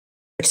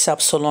What's up,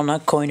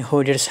 Solana coin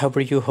holders? How are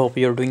you? Hope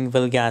you're doing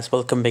well, guys.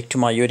 Welcome back to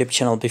my YouTube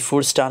channel.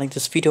 Before starting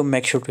this video,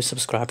 make sure to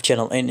subscribe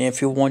channel, and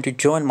if you want to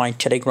join my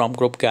Telegram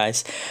group,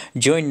 guys,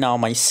 join now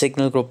my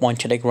Signal group on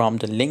Telegram.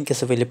 The link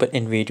is available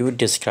in video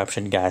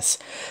description, guys.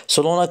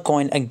 Solana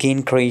coin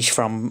again crashed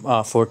from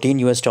 14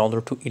 US dollar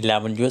to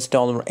 11 US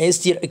dollar.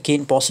 Is there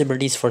again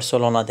possibilities for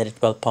Solana that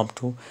it will pump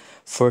to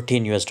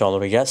 14 US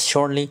dollar? Yes,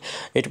 surely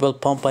it will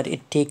pump, but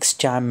it takes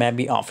time.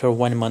 Maybe after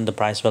 1 month the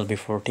price will be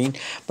 14,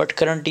 but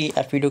currently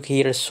if we look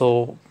here,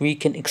 so we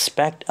can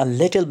expect a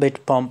little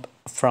bit pump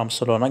from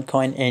Solana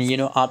coin,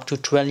 and up to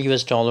 12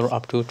 US dollar,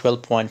 up to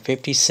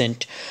 12.50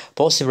 cent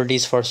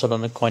possibilities for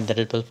Solana coin that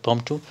it will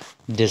pump to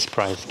this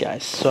price,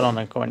 guys.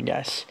 Solana coin,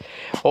 guys.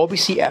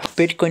 Obviously if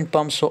Bitcoin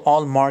pumps, so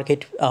all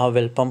market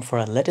will pump for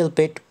a little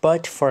bit,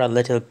 but for a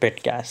little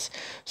bit, guys.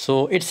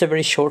 So it's a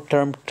very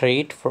short-term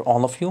trade for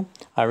all of you.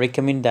 I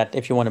recommend that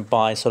if you want to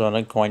buy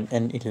Solana coin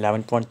in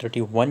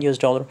 11.31 US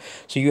dollar,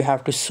 so you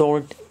have to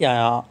sort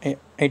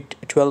at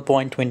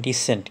 12.20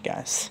 cent,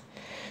 guys.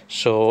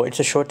 So it's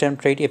a short-term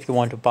trade. If you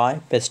want to buy,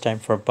 best time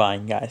for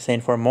buying, guys.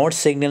 And for more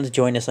signals,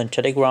 join us on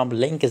Telegram.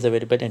 Link is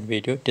available in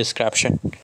video description.